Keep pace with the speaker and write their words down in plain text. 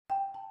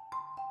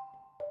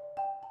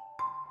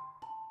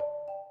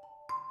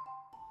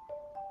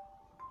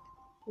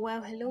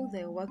Well, hello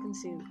there. Welcome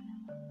to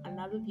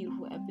another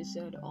beautiful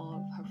episode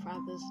of Her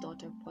Father's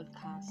Daughter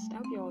podcast. I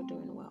hope you're all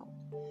doing well.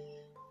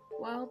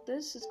 Well,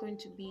 this is going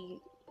to be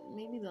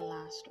maybe the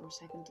last or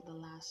second to the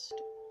last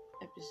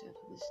episode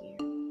for this year.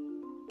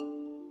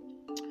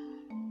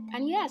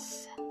 And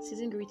yes,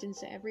 season greetings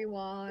to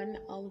everyone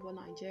all over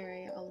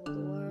Nigeria, all over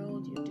the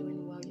world. You're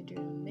doing well, you're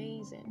doing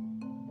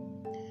amazing.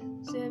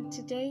 So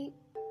today,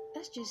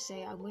 let's just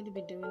say I'm going to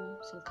be doing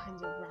some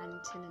kinds of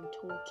ranting and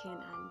talking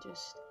and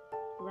just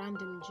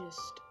random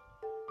gist.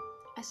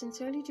 I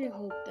sincerely do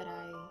hope that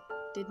I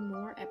did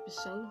more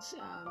episodes.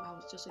 I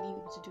was just only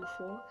able to do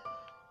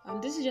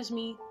 4. This is just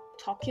me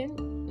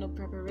talking, no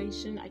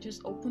preparation. I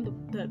just opened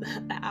the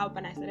app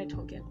and I started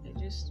talking.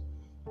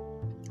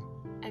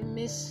 I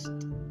missed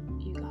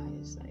you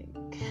guys.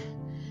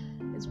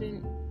 It's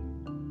been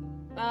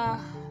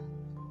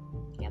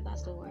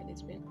that's the word.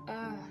 It's been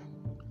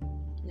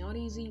not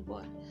easy,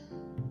 but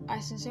I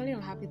sincerely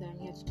am happy that I'm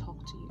here to talk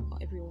to you,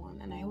 everyone,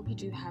 and I hope you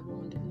do have a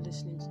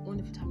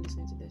wonderful time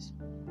listening to this.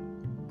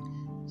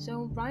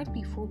 So, right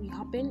before we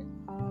hop in,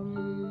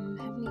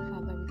 Heavenly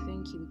Father, we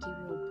thank you. We give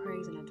you all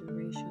praise and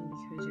adoration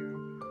because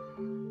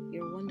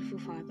you're a wonderful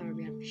Father.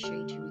 We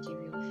appreciate you. We give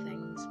you all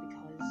thanks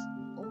because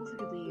all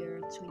through the year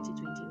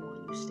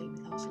 2021, you stayed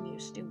with us and you're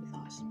still with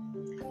us.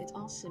 It's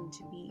awesome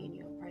to be in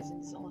your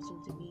presence. It's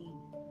awesome to be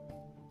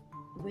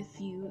with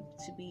you,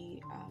 to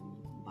be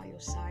by your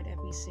side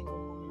every single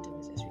moment of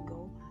it as we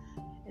go.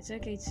 It's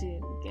okay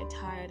to get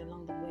tired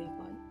along the way,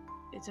 but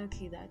it's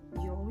okay that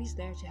you're always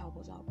there to help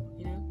us out,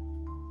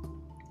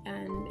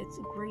 and it's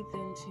a great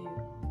thing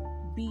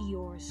to be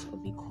yours or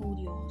be called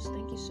yours.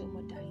 Thank you so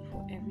much, Daddy,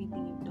 for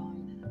everything you've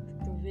done,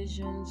 for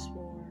provisions,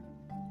 for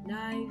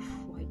life,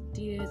 for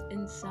ideas,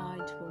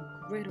 insight, for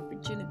great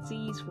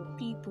opportunities, for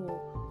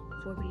people,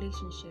 for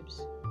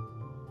relationships.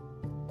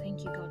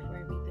 Thank you, God, for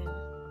everything.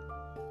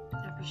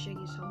 I appreciate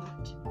you so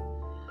much.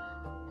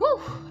 Whew!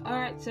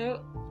 Alright,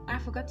 so I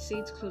forgot to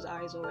say to close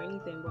eyes or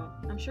anything,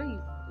 but I'm sure you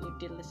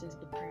did listen to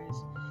the prayers.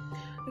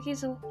 Okay,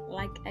 so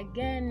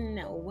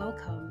again,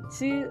 welcome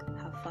to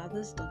Her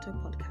Father's Daughter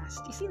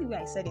podcast. You see the way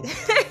I said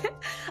it?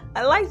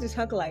 I like to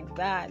talk like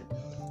that.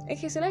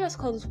 Okay, so let us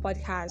call this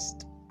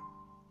podcast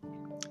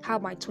How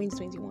My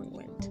 2021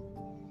 Went.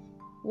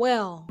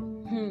 Well,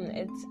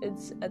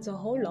 it's a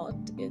whole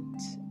lot.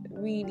 It's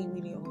really,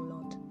 really a whole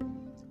lot.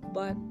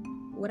 But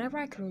whatever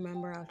I can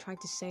remember, I'll try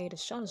to say it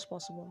as short as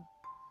possible.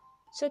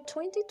 So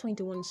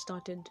 2021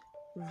 started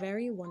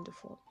very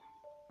wonderful.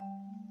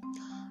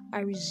 I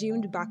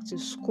resumed back to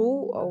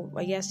school.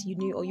 I guess you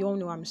all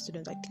know I'm a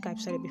student. I think I've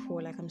said it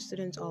before. I'm a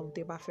student of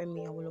the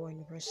Obafemi Awolowo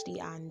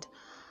University, and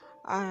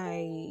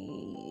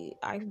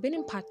I've been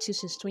in part 2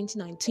 since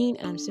 2019,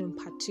 and I'm still in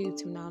part 2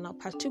 till now. Now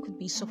part 2 could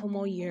be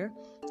sophomore year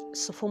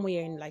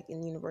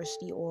in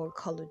university or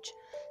college.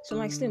 So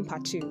I'm still in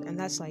part 2, and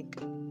that's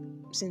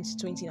since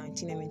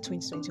 2019. I'm in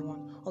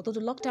 2021. Although the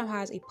lockdown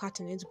has a part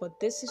in it, but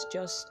this is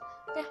just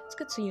it's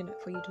good for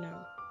you to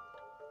know.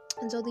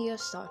 Until the year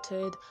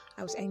started,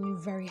 I was aiming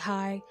very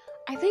high.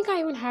 I think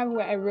I even have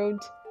where I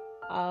wrote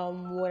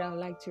what I would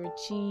like to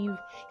achieve.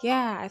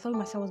 Yeah, I thought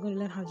myself I was going to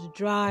learn how to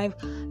drive,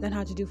 learn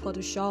how to do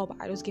Photoshop.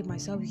 I just gave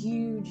myself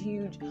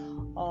huge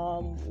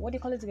what do you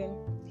call it again?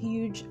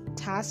 Huge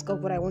task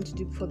of what I want to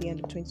do before the end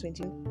of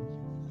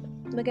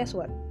 2020. But guess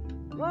what?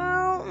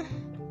 Well,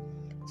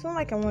 it's not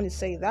like I want to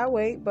say it that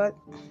way, but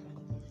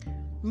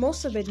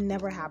most of it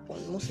never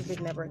happened. Most of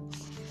it never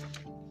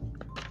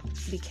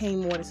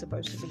became what it's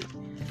supposed to be.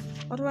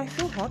 Although I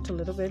feel hot a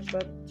little bit,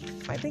 but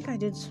I think I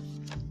did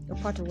a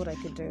part of what I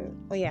could do.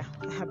 Oh yeah,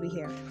 I have it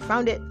here.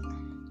 Found it.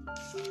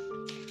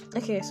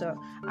 Okay, so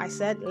I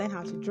said learn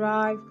how to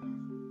drive,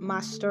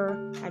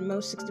 master at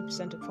most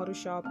 60% of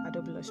Photoshop,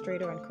 Adobe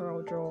Illustrator, and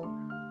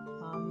CorelDRAW.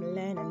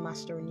 Learn and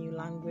master a new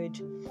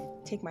language.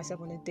 Take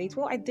myself on a date.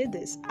 Well, I did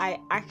this. I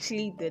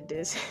actually did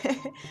this.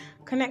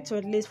 Connect to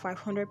at least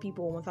 500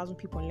 people or 1,000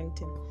 people on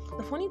LinkedIn.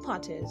 The funny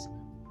part is,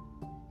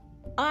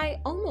 I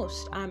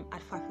almost am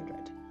at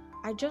 500.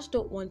 I just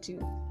don't want to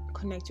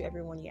connect to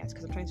everyone yet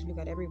because I'm trying to look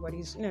at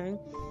everybody's,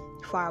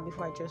 file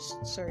before I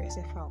just, sorry, I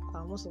said file.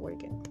 What's the word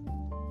again?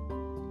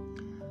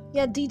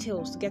 Yeah,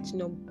 details to get to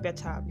know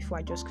better before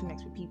I just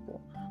connect with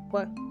people.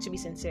 But to be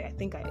sincere, I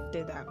think I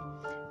did that.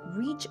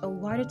 Reach a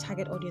wider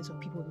target audience of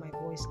people with my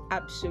voice.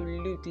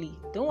 Absolutely.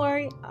 Don't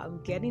worry,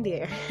 I'm getting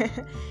there.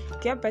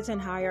 Get better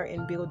and higher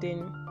in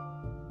building.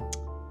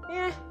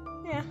 Yeah,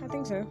 I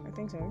think so.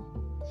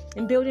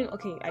 In building,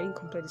 okay, I didn't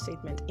complete the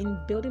statement. In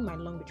building my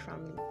language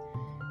family,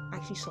 I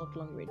actually stopped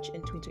language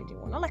in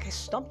 2021. Not like I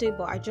stopped it,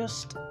 but I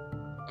just,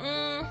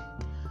 I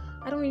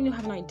don't really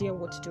have an idea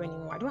what to do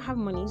anymore. I don't have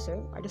money,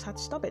 so I just had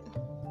to stop it.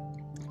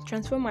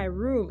 Transfer my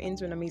room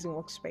into an amazing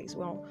workspace.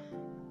 Well,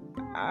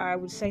 I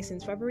would say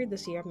since February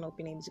this year, I've not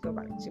been able to go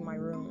back to my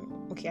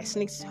room. Okay, I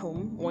sneaked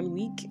home 1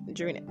 week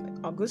during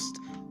August.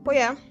 But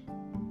yeah,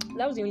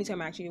 that was the only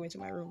time I actually went to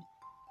my room.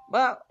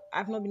 But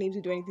I've not been able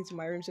to do anything to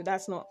my room, so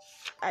that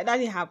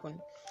didn't happen.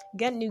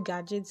 Get new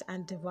gadgets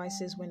and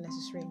devices when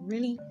necessary.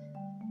 Really,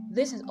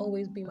 This has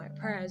always been my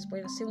prayers, but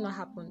it's still not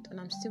happened, and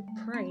I'm still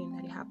praying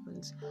that it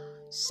happens.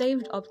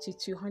 Saved up to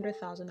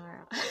 200,000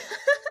 naira.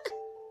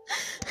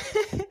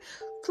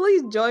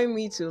 Please join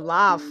me to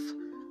laugh.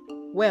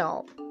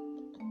 Well,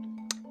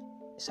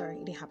 sorry,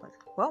 it didn't happen.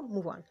 Well,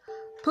 move on.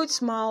 Put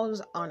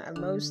smiles on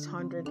almost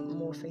 100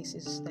 more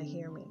faces that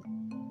hear me.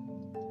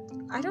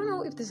 I don't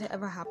know if this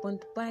ever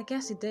happened, but I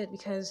guess it did,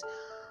 because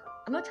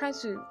I'm not trying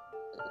to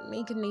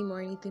make a name or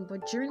anything,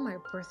 but during my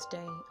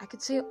birthday, I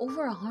could say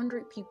over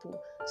 100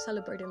 people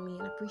celebrated me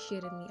and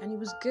appreciated me, and it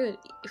was good.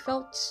 It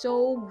felt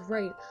so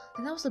great,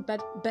 and that was the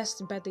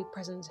best birthday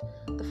present.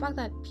 The fact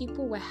that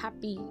people were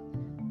happy,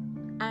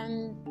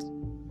 and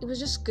it was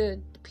just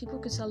good. People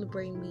could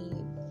celebrate me.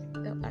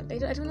 I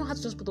don't know how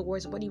to just put the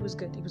words, but it was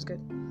good. It was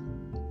good.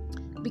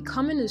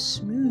 Becoming a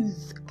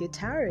smooth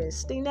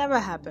guitarist, it never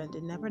happened.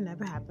 It never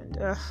happened.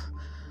 Ugh.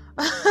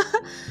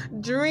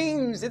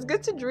 Dreams. It's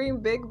good to dream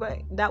big,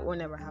 but that one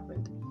never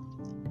happened.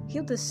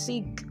 Heal the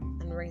sick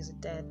and raise the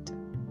dead.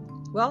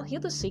 Well, heal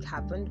the sick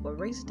happened, but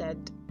raise the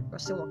dead, we're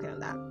still working on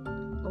that.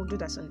 We'll do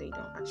that Sunday,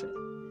 though, actually.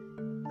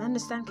 I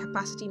understand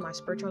capacity in my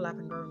spiritual life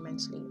and grow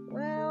immensely.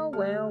 Well.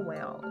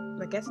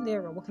 We're getting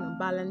there. We're working on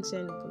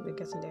balancing, but we're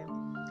getting there.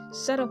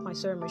 Set up my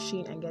sewing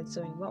machine and get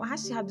sewing. Well, I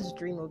still have this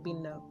dream of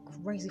being a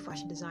crazy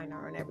fashion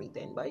designer and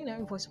everything, but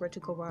voiceover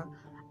took over,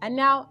 and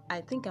now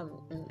I think I'm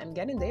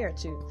getting there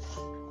too.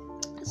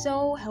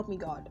 So help me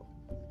God.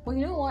 Well,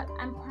 you know what?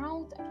 I'm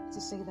proud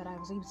to say that I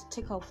was able to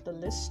tick off the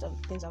list of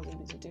things I was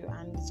able to do,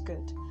 and it's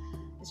good.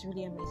 It's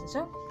really amazing.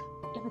 So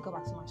let me go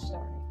back to my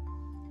story.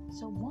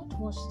 So what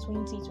was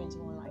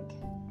 2021 like?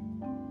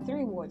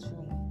 3 words for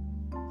me: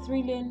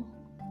 thrilling,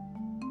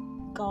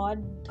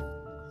 God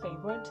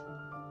favored,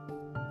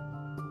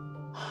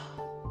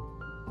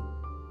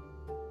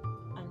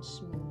 and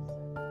smooth.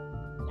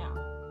 Now,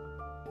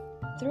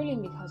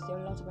 thrilling because there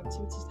are lots of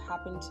activities that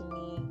happened to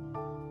me,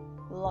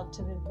 lots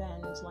of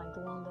events, like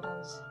the one that I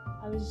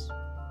was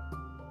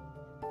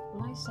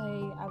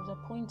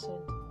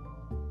appointed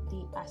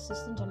the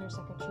Assistant General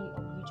Secretary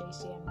of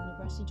UJCM,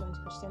 University Joint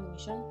Christian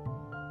Mission,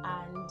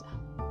 and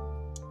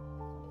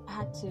I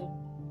had to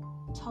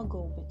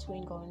toggle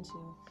between going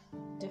to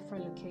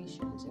different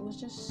locations. It was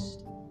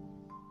just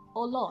a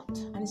lot,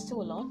 and it's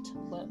still a lot,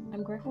 but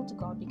I'm grateful to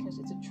God because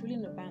it's a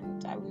thrilling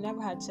event. I would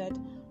never had said,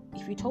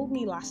 if you told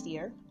me last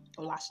year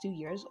or last 2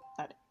 years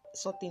that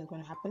such thing was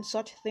going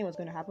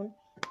to happen,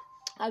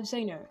 I'd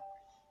say no,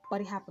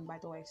 but it happened, by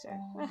the way, so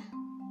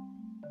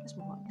let's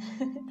move on.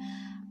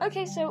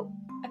 Okay, so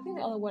I think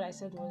the other word I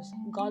said was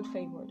God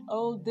favored.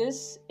 Oh,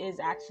 this is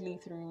actually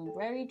true,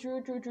 very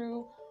true,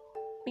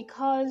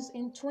 because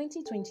in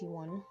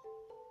 2021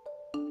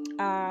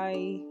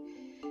 I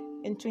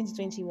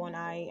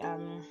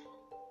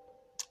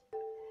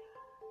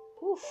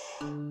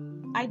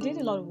did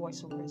a lot of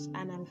voiceovers,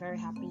 and I'm very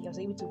happy. I was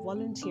able to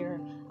volunteer,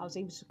 I was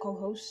able to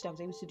co-host, I was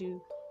able to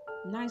do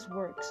nice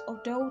works,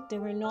 although they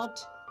were not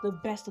the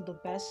best of the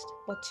best,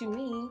 but to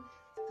me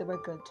they were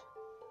good.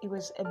 It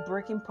was a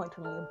breaking point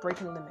for me, a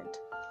breaking limit.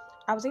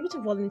 I was able to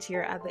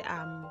volunteer at the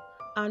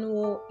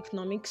annual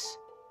economics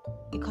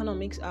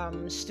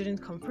student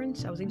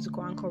conference. I was able to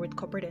go anchor with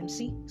Corporate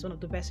MC. It's one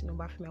of the best in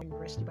Oba Female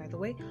University, by the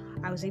way.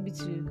 I was able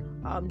to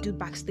do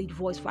backstage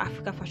voice for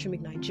Africa Fashion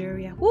Week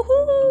Nigeria.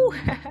 Woohoo!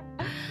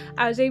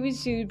 I was able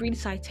to read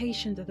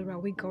citations at the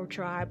Railway Girl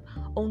Tribe,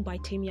 owned by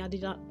Temi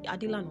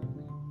Adilano.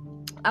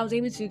 I was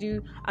able to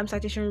do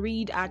citation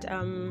read at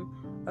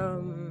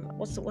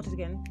what is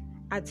again?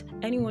 At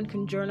Anyone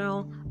Can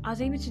Journal. I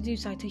was able to do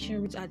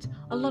citation reads at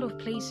a lot of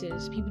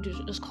places. People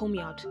just call me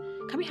out.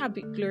 Can we have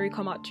Big Glory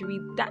come out to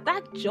read?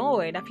 That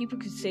joy that people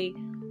could say,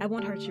 I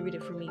want her to read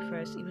it for me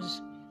first. It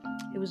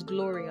was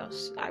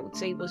glorious. I would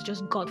say it was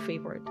just God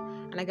favored,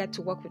 and I got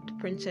to work with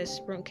Princess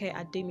Bronke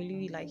at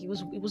Demilui. Like it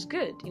was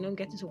good.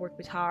 Getting to work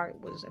with her,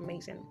 it was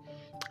amazing.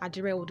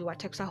 Adire will do a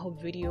Texas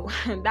Hub video,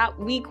 and that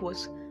week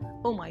was,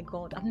 oh my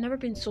God, I've never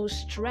been so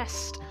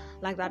stressed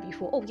like that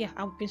before. Oh yeah,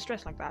 I've been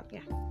stressed like that.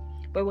 Yeah.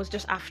 But it was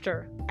just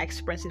after I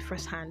experienced it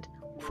firsthand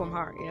from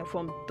her,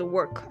 from the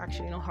work,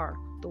 actually, not her,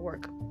 the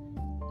work.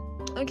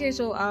 Okay,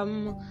 so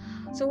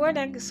what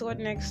next?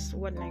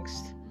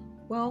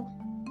 Well,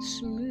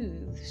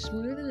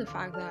 smooth in the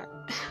fact that,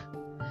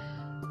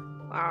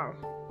 wow,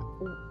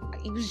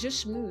 it was just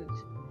smooth.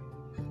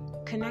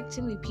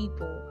 Connecting with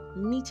people,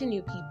 meeting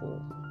new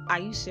people. Are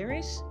you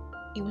serious?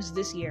 It was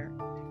this year.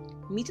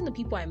 Meeting the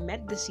people I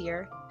met this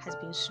year has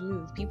been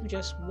smooth. People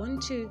just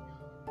want to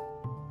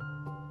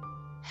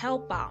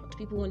help out,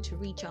 people want to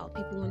reach out,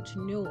 people want to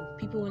know,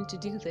 people want to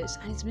do this,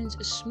 and it's been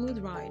a smooth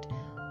ride.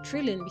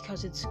 Thrilling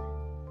because it's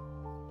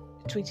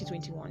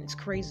 2021, it's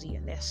crazy,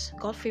 and yes,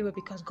 God favor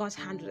because God's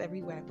hand was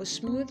everywhere, but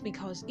smooth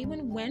because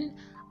even when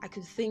I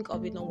could think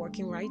of it not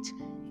working right,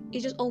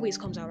 it just always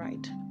comes out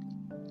right.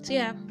 So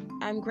yeah,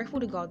 I'm grateful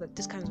to God that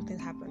this kind of thing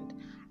happened.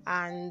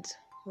 And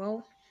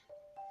well,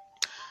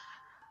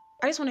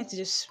 I just wanted to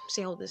just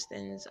say all these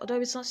things, although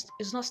it's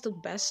not still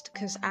best,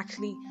 because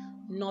actually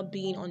not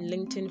being on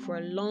LinkedIn for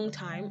a long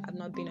time, I've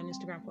not been on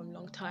Instagram for a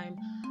long time,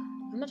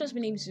 I'm not just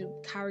being able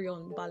to carry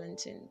on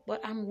balancing,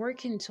 but I'm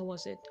working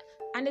towards it.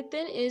 And the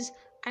thing is,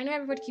 I know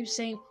everybody keeps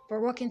saying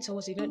we're working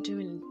towards it, not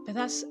doing it, but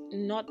that's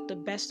not the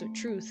best of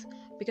truth,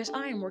 because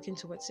I am working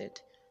towards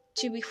it.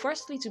 To be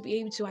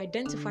able to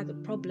identify the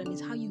problem is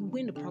how you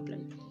win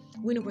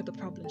over the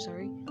problem.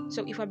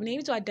 So if I've been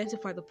able to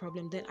identify the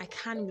problem, then I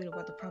can win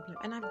over the problem,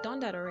 and I've done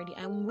that already.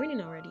 I'm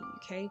winning already.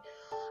 Okay,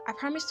 I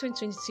promised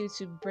 2022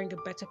 to bring a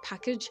better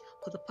package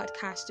for the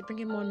podcast, to bring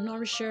it more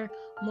nourisher,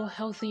 more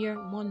healthier,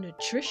 more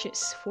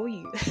nutritious for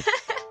you.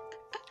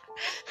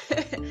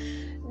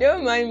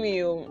 Don't mind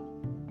me.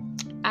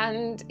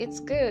 And it's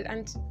good.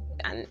 And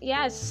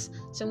yes,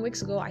 some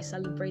weeks ago I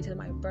celebrated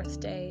my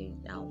birthday.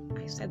 Now,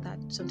 I said that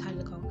some time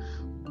ago,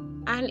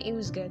 and it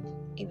was good.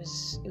 It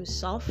was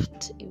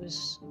soft.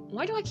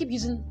 Why do I keep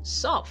using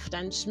soft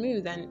and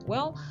smooth? And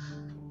well,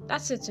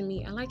 that's it to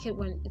me. I like it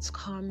when it's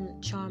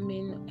calm,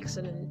 charming,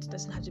 excellent. It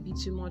doesn't have to be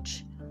too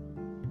much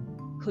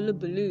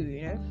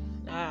hullabaloo,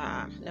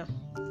 no.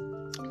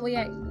 Well,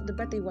 yeah, the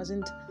birthday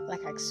wasn't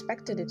like I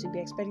expected it to be.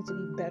 I expected it to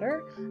be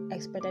better. I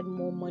expected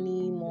more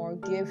money, more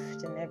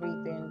gift and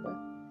everything. But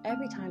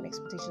every time,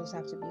 expectations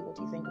have to be what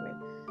you think of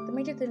it. The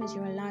major thing is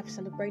you're alive,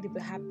 celebrate it,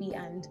 be happy,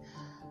 and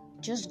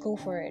just go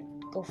for it.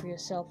 Go for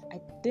yourself. I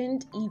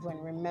didn't even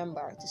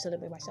remember to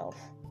celebrate myself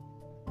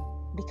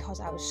because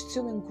I was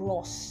too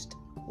engrossed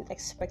with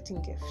expecting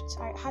gifts.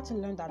 I had to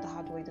learn that the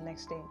hard way the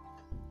next day.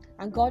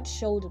 And God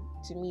showed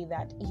to me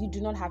that you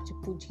do not have to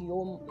put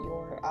your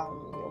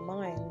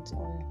mind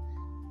on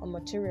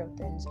material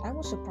things. I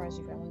will surprise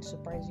you if I want to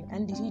surprise you.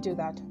 And did He do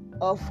that?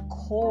 Of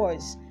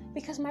course.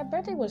 Because my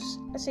birthday was,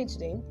 let's say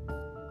today,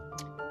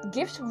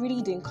 gifts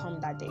really didn't come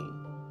that day.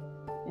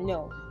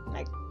 No.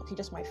 Like, okay,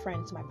 just my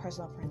friends, my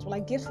personal friends. Well,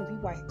 like gifts from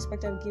people I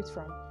expected gifts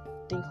from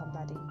didn't come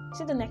that day.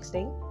 See, the next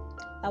day,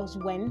 that was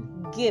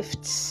when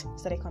gifts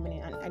started coming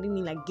in. And I didn't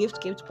mean like gifts,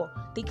 but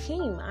they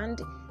came.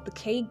 And the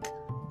cake,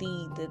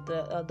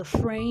 the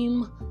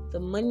frame, the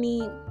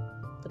money.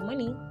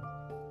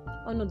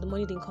 Oh no, the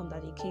money didn't come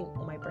that day. It came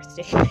on my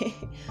birthday.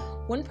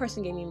 One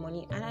person gave me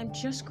money, and I'm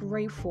just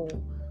grateful.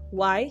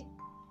 Why?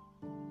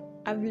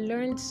 I've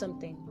learned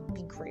something.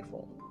 Be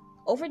grateful.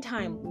 Over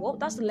time, well,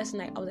 that's the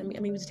lesson I'm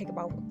able to take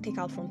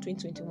out from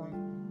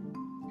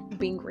 2021.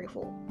 Being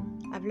grateful.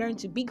 I've learned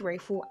to be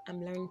grateful.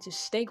 I'm learning to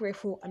stay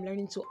grateful. I'm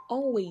learning to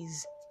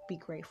always be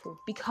grateful,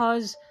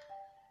 because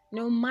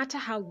no matter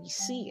how we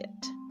see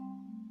it,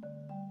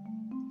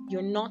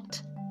 you're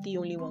not the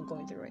only one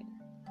going through it.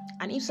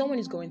 And if someone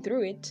is going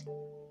through it,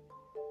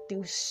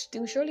 they'll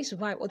surely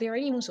survive, or they're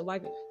already even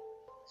surviving.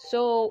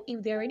 So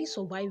if they're already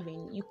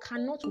surviving, you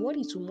cannot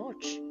worry too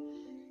much.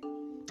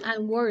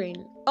 And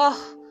worrying,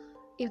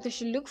 if they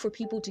should look for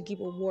people to give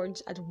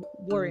awards at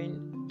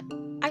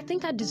worrying, I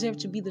think I deserve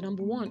to be the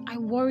number one. I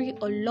worry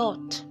a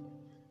lot.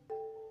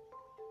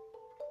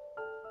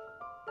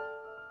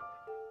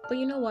 But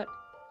you know what?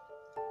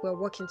 We're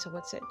working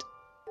towards it.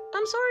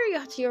 I'm sorry you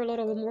have to hear a lot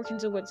of I'm working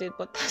towards it,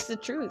 but that's the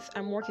truth.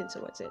 I'm working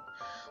towards it.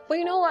 But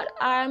you know what?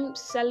 I'm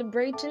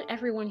celebrating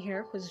everyone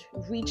here who's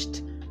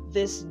reached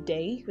this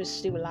day, who's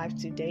still alive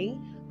today,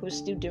 who's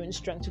still doing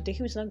strong today,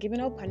 who's not giving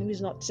up, and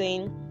who's not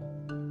saying,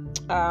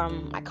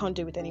 I can't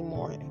do it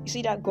anymore. You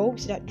see that goal? You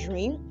see that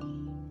dream?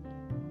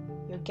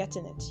 You're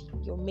getting it.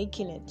 You're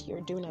making it.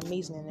 You're doing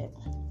amazing in it.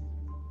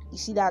 You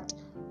see that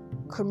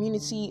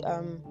community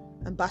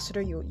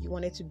ambassador you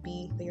wanted to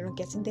be, that you're not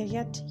getting there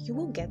yet? You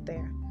will get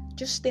there.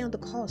 Just stay on the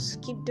course.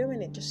 Keep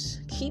doing it.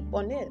 Just keep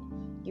on it.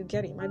 You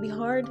get it. It might be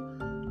hard.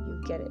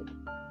 You get it.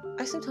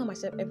 I still tell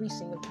myself every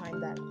single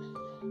time that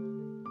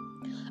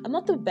I'm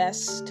not the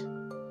best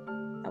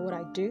at what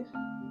I do,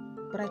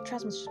 but I try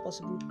as much as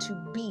possible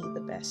to be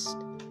the best.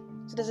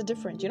 So there's a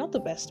difference. You're not the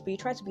best, but you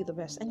try to be the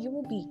best, and you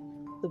will be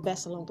the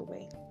best along the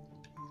way.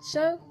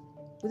 So,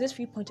 with this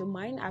viewpoint of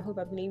mine, I hope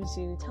I've been able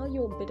to tell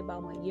you a bit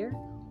about my year.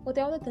 Well,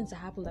 there are other things that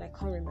happened that I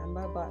can't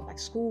remember, but like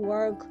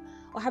schoolwork,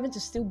 or having to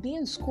still be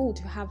in school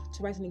to have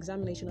to write an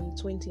examination on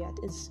the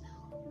 20th is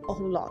a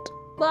whole lot.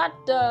 But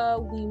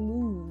we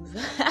move.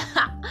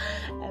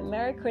 And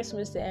Merry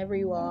Christmas to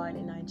everyone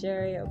in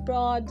Nigeria,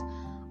 abroad,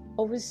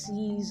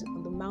 overseas,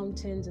 on the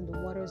mountains, in the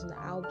waters, in the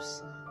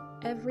Alps,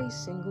 every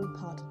single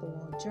part of the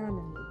world,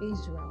 Germany,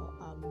 Israel,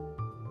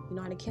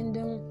 United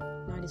Kingdom,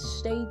 United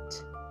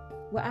States,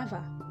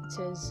 wherever it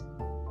is,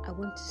 I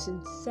want to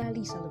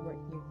sincerely celebrate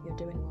you. You're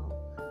doing well.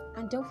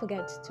 And don't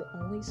forget to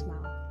always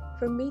smile.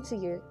 From me to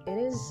you, it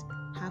is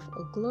have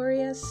a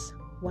glorious,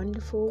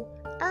 wonderful,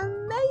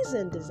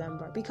 amazing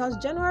December, because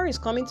January is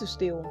coming to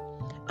steal.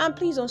 And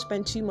please don't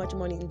spend too much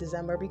money in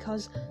December,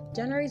 because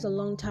January is a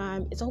long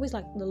time. It's always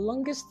like the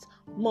longest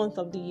month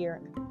of the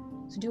year.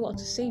 So do well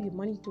to save your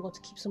money, do well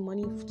to keep some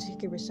money to take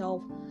care of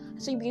yourself,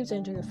 so you'll be able to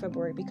enjoy the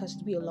February, because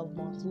it'll be a love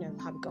month. You know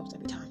how it goes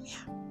every time.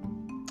 Yeah.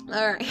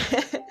 All right.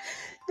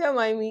 Don't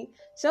mind me.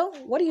 So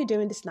what are you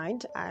doing this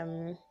night?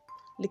 I'm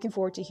looking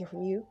forward to hear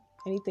from you.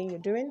 Anything you're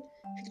doing,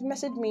 if you could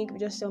message me, you could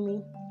just tell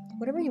me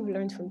whatever you've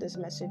learned from this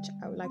message.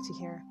 I would like to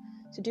hear.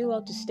 So do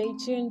well to stay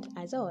tuned.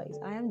 As always,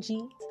 I am G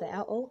to the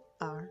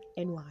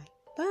LORNY.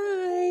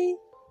 Bye.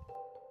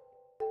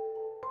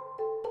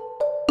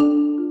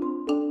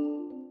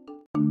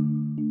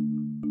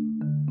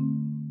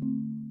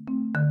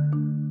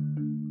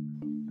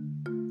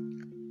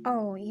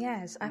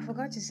 yes, I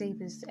forgot to say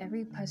this to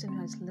every person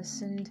who has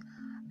listened.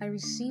 I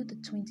received the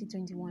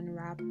 2021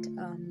 Wrapped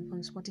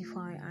on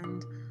Spotify,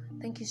 and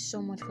thank you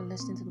so much for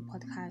listening to the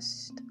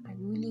podcast. I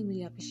really,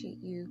 really appreciate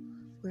you.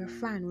 We're a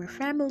fan, we're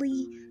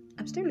family.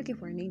 I'm still looking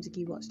for a name to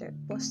give us there,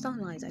 but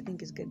Starlights I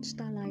think is good.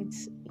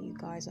 Starlights, you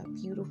guys are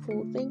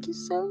beautiful. Thank you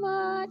so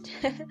much.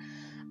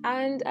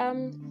 And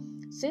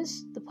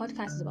since the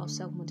podcast is about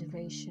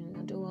self-motivation,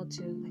 I do want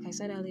to, like I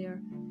said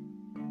earlier,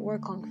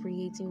 work on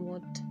creating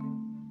what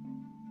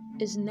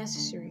is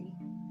necessary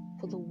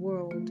for the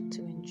world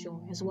to enjoy,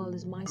 as well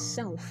as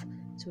myself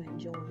to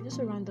enjoy. Just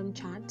a random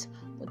chat,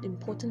 but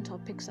important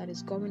topics that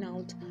is going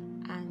out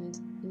and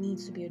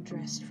needs to be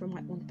addressed from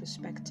my own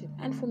perspective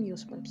and from your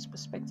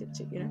perspective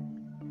too,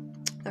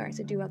 Alright,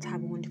 so do well to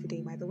have a wonderful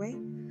day, by the way.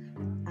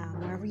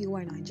 Wherever you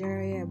are,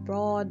 Nigeria,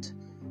 abroad,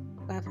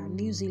 wherever,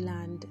 New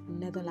Zealand,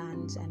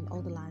 Netherlands, and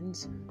other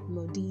lands,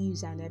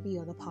 Maldives, and every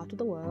other part of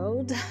the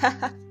world.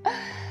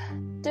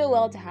 Do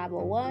well to have a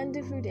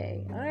wonderful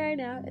day. Alright,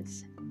 now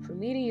it's from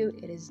me to you.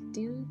 It is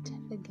don't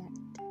forget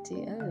to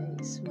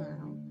always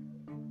smile.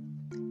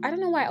 I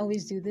don't know why I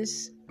always do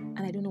this, and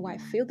I don't know why I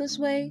feel this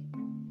way,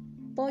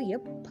 but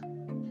yep.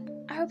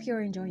 I hope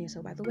you're enjoying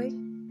yourself, by the way.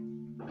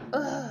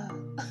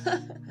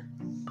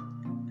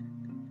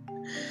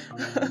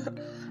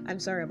 I'm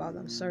sorry about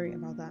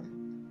that.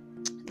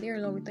 Dear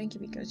Lord, we thank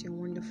you because you're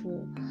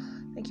wonderful.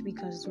 Thank you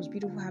because it was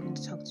beautiful having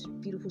to talk to a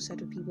beautiful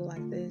set of people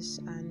like this,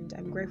 and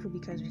I'm grateful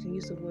because we can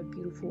use the word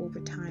beautiful over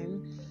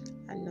time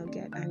and not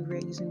get angry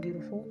at using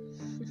beautiful.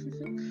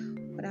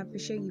 But I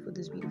appreciate you for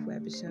this beautiful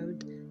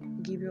episode.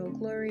 We give you all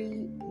glory.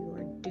 You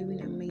are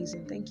doing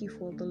amazing. Thank you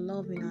for the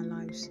love in our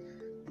lives.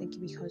 Thank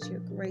you because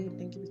you're great.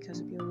 Thank you because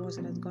of your words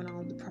that has gone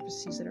out, the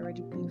prophecies that are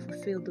already being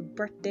fulfilled, the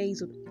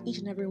birthdays of each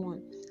and every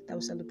one that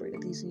was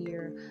celebrated this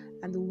year,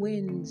 and the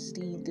wins,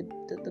 the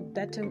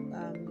better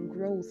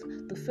growth,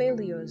 the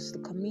failures, the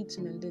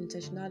commitment, the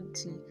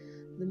intentionality,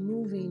 the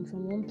moving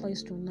from one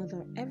place to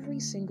another, every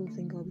single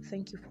thing, God. We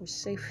thank you for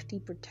safety,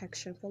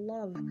 protection, for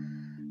love.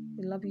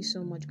 We love you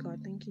so much,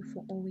 God. Thank you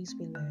for always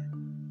being there.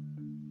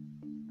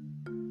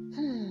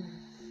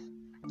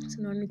 It's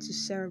an honor to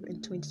serve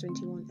in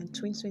 2021, and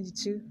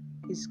 2022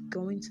 is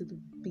going to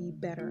be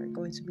better,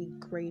 going to be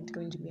great,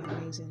 going to be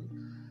amazing.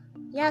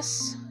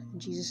 Yes, in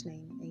Jesus'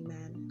 name,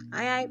 amen.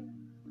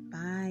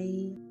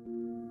 Bye.